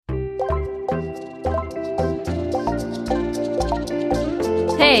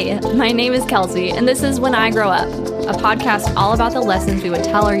Hey, my name is Kelsey, and this is When I Grow Up, a podcast all about the lessons we would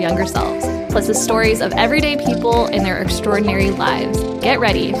tell our younger selves, plus the stories of everyday people in their extraordinary lives. Get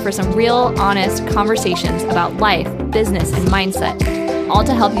ready for some real, honest conversations about life, business, and mindset, all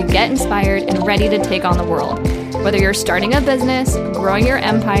to help you get inspired and ready to take on the world. Whether you're starting a business, growing your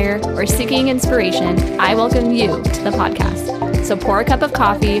empire, or seeking inspiration, I welcome you to the podcast. So pour a cup of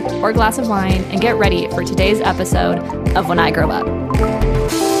coffee or a glass of wine and get ready for today's episode of When I Grow Up.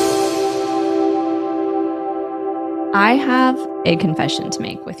 I have a confession to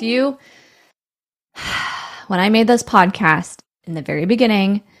make with you. When I made this podcast in the very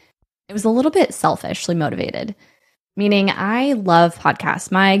beginning, it was a little bit selfishly motivated, meaning I love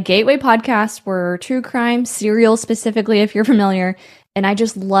podcasts. My gateway podcasts were true crime, serial specifically, if you're familiar, and I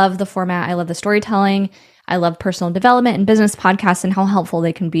just love the format. I love the storytelling. I love personal development and business podcasts and how helpful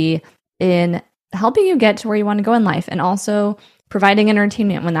they can be in helping you get to where you want to go in life and also providing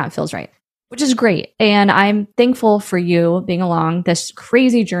entertainment when that feels right, which is great. And I'm thankful for you being along this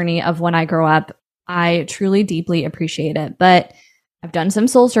crazy journey of When I Grow Up. I truly, deeply appreciate it. But I've done some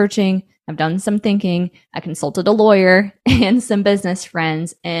soul searching. I've done some thinking. I consulted a lawyer and some business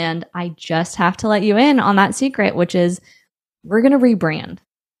friends. And I just have to let you in on that secret, which is we're going to rebrand.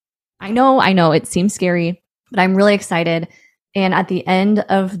 I know it seems scary, but I'm really excited. And at the end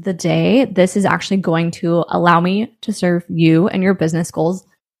of the day, this is actually going to allow me to serve you and your business goals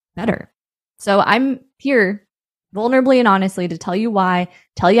better. So I'm here vulnerably and honestly to tell you why,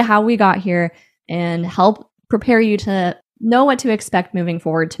 tell you how we got here, and help prepare you to know what to expect moving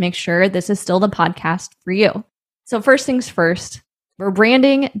forward to make sure this is still the podcast for you. So first things first, we're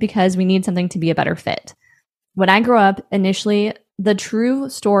branding because we need something to be a better fit. When I grew up, initially, the true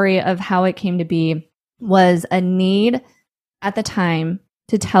story of how it came to be was a need at the time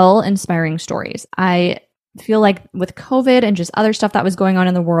to tell inspiring stories. I feel like with COVID and just other stuff that was going on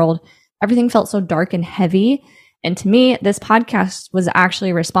in the world, everything felt so dark and heavy. And to me, this podcast was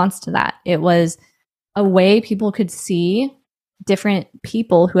actually a response to that. It was a way people could see different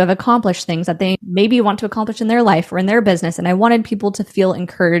people who have accomplished things that they maybe want to accomplish in their life or in their business. And I wanted people to feel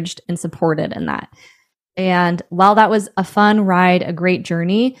encouraged and supported in that. And while that was a fun ride, a great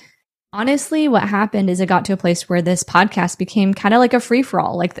journey, honestly, what happened is it got to a place where this podcast became kind of like a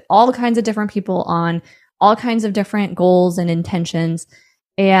free-for-all, like all kinds of different people on all kinds of different goals and intentions.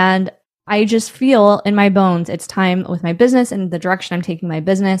 And I just feel in my bones, it's time with my business and the direction I'm taking my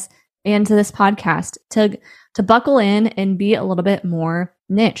business and to this podcast to buckle in and be a little bit more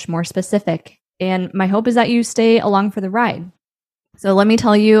niche, more specific. And my hope is that you stay along for the ride. So let me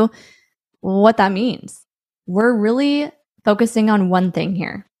tell you what that means. We're really focusing on one thing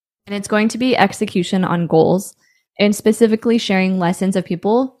here, and it's going to be execution on goals and specifically sharing lessons of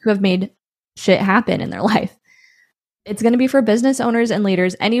people who have made shit happen in their life. It's going to be for business owners and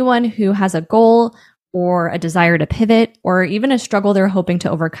leaders, anyone who has a goal or a desire to pivot or even a struggle they're hoping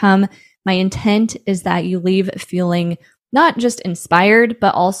to overcome. My intent is that you leave feeling not just inspired,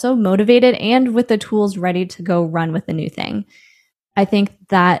 but also motivated and with the tools ready to go run with the new thing. I think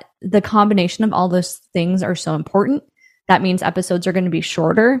that the combination of all those things are so important. That means episodes are going to be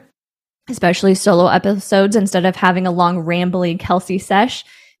shorter, especially solo episodes. Instead of having a long, rambly Kelsey sesh,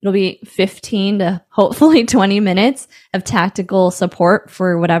 it'll be 15 to hopefully 20 minutes of tactical support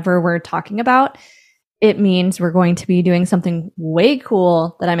for whatever we're talking about. It means we're going to be doing something way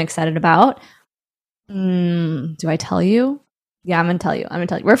cool that I'm excited about. Do I tell you? Yeah, I'm going to tell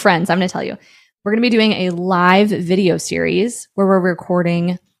you. We're friends. I'm going to tell you. We're going to be doing a live video series where we're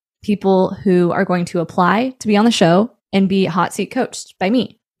recording people who are going to apply to be on the show and be hot seat coached by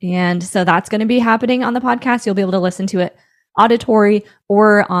me. And so that's going to be happening on the podcast. You'll be able to listen to it auditory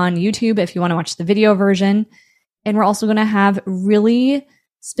or on YouTube if you want to watch the video version. And we're also going to have really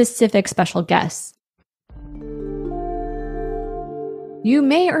specific special guests. You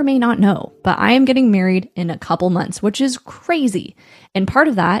may or may not know, but I am getting married in a couple months, which is crazy. And part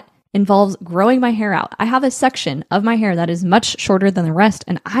of that involves growing my hair out. I have a section of my hair that is much shorter than the rest,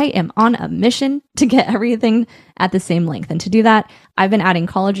 and I am on a mission to get everything at the same length. And to do that, I've been adding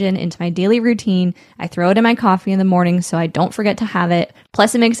collagen into my daily routine. I throw it in my coffee in the morning so I don't forget to have it.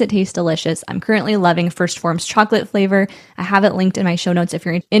 Plus, it makes it taste delicious. I'm currently loving First Form's chocolate flavor. I have it linked in my show notes if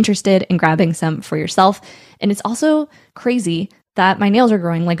you're interested in grabbing some for yourself. And it's also crazy that my nails are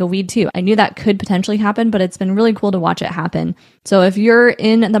growing like a weed too. I knew that could potentially happen, but it's been really cool to watch it happen. So if you're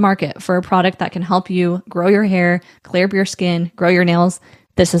in the market for a product that can help you grow your hair, clear up your skin, grow your nails,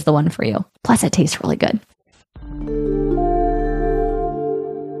 this is the one for you. Plus, it tastes really good.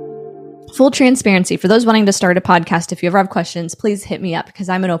 Full transparency, for those wanting to start a podcast, if you ever have questions, please hit me up because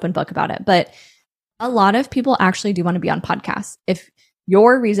I'm an open book about it. But a lot of people actually do want to be on podcasts. If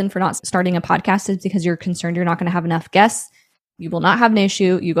your reason for not starting a podcast is because you're concerned you're not going to have enough guests, you will not have an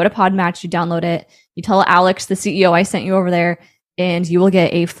issue. You go to Podmatch, you download it, you tell Alex, the CEO, I sent you over there, and you will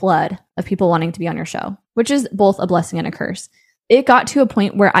get a flood of people wanting to be on your show, which is both a blessing and a curse. It got to a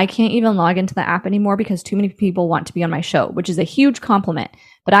point where I can't even log into the app anymore because too many people want to be on my show, which is a huge compliment.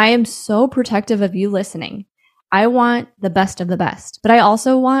 But I am so protective of you listening. I want the best of the best, but I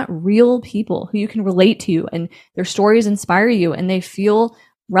also want real people who you can relate to and their stories inspire you and they feel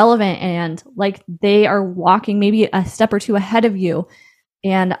relevant and like they are walking maybe a step or two ahead of you.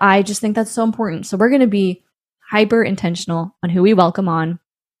 And I just think that's so important. So we're going to be hyper intentional on who we welcome on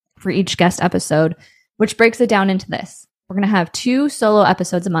for each guest episode, which breaks it down into this. We're going to have 2 solo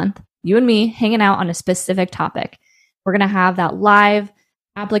episodes a month, you and me hanging out on a specific topic. We're going to have that live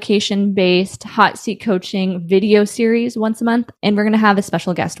application-based hot seat coaching video series once a month, and we're going to have a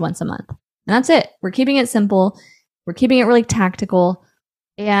special guest once a month. And that's it. We're keeping it simple. We're keeping it really tactical.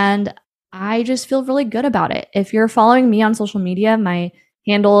 And I just feel really good about it. If you're following me on social media, my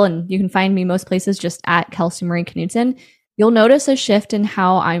handle, and you can find me most places just at Kelsey Marie Knudsen, you'll notice a shift in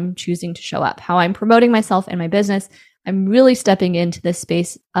how I'm choosing to show up, how I'm promoting myself and my business. I'm really stepping into this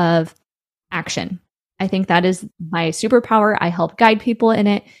space of action. I think that is my superpower. I help guide people in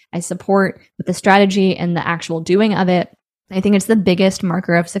it. I support with the strategy and the actual doing of it. I think it's the biggest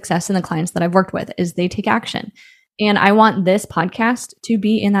marker of success in the clients that I've worked with is they take action. And I want this podcast to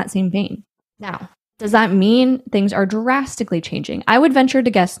be in that same vein. Now, does that mean things are drastically changing? I would venture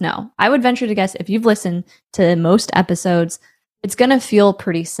to guess no. I would venture to guess if you've listened to most episodes, it's going to feel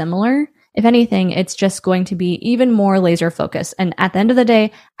pretty similar. If anything, it's just going to be even more laser focused. And at the end of the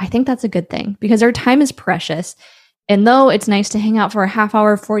day, I think that's a good thing because our time is precious. And though it's nice to hang out for a half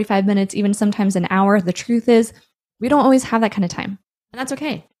hour, 45 minutes, even sometimes an hour, the truth is we don't always have that kind of time. And that's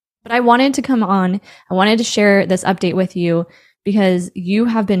okay. But I wanted to come on. I wanted to share this update with you because you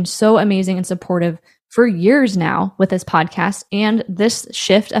have been so amazing and supportive for years now with this podcast. And this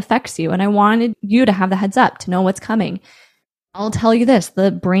shift affects you. And I wanted you to have the heads up to know what's coming. I'll tell you this, the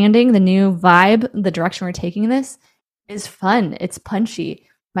branding, the new vibe, the direction we're taking this is fun. It's punchy.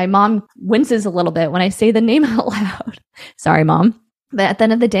 My mom winces a little bit when I say the name out loud. Sorry, Mom. But at the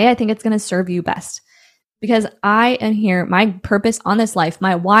end of the day, I think it's going to serve you best because I am here. My purpose on this life,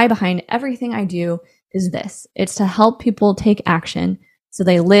 my why behind everything I do is this. It's to help people take action so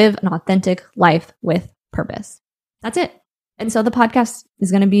they live an authentic life with purpose. That's it. And so the podcast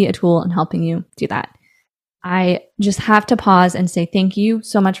is going to be a tool in helping you do that. I just have to pause and say thank you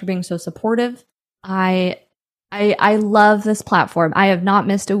so much for being so supportive. I love this platform. I have not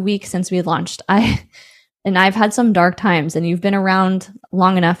missed a week since we launched. And I've had some dark times, and you've been around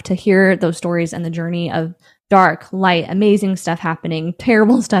long enough to hear those stories and the journey of dark, light, amazing stuff happening,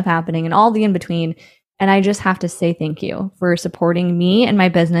 terrible stuff happening, and all the in between. And I just have to say thank you for supporting me and my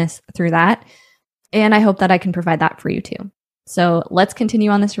business through that. And I hope that I can provide that for you too. So let's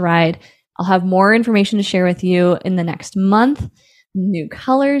continue on this ride. I'll have more information to share with you in the next month. New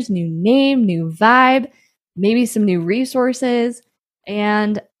colors, new name, new vibe, maybe some new resources.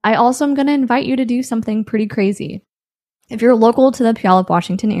 And I also am going to invite you to do something pretty crazy. If you're local to the Puyallup,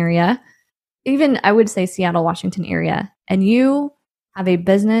 Washington area, even I would say Seattle, Washington area, and you have a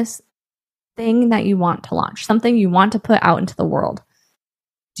business thing that you want to launch, something you want to put out into the world,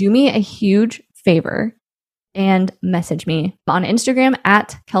 do me a huge favor and message me on Instagram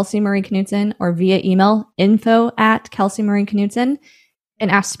at Kelsey Marie Knudsen or via email info@KelseyMarieKnudsen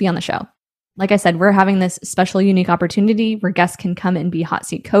and ask to be on the show. Like I said, we're having this special, unique opportunity where guests can come and be hot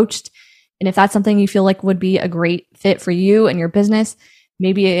seat coached. And if that's something you feel like would be a great fit for you and your business,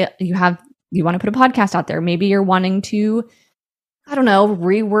 maybe you want to put a podcast out there. Maybe you're wanting to,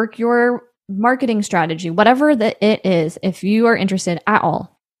 rework your marketing strategy, whatever it is. If you are interested at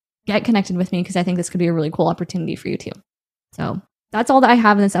all, get connected with me because I think this could be a really cool opportunity for you too. So that's all that I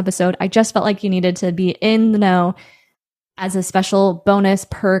have in this episode. I just felt like you needed to be in the know as a special bonus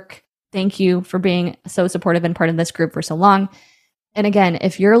perk. Thank you for being so supportive and part of this group for so long. And again,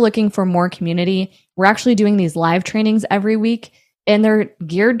 if you're looking for more community, we're actually doing these live trainings every week and they're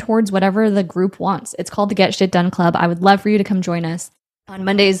geared towards whatever the group wants. It's called the Get Shit Done Club. I would love for you to come join us. On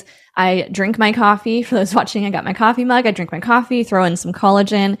Mondays, I drink my coffee. For those watching, I got my coffee mug. I drink my coffee, throw in some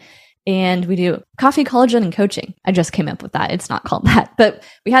collagen, and we do coffee, collagen, and coaching. I just came up with that. It's not called that, but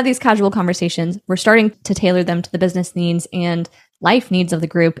we had these casual conversations. We're starting to tailor them to the business needs and life needs of the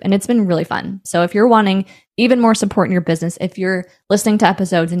group, and it's been really fun. So if you're wanting even more support in your business, if you're listening to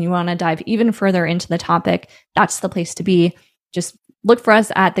episodes and you want to dive even further into the topic, that's the place to be. Just look for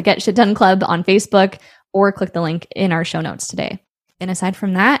us at the Get Shit Done Club on Facebook or click the link in our show notes today. And aside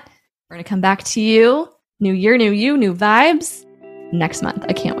from that, we're going to come back to you. New year, new you, new vibes. next month.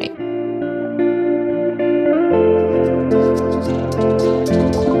 I can't wait.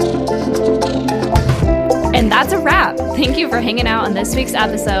 And that's a wrap. Thank you for hanging out on this week's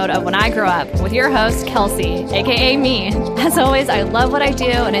episode of When I Grow Up with your host, Kelsey, aka me. As always, I love what I do,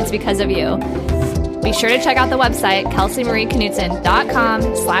 and it's because of you. Be sure to check out the website,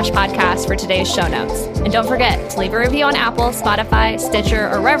 kelseymarieknutson.com/podcast for today's show notes. And don't forget to leave a review on Apple, Spotify, Stitcher,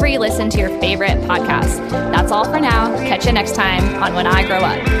 or wherever you listen to your favorite podcasts. That's all for now. Catch you next time on When I Grow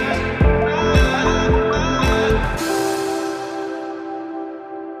Up.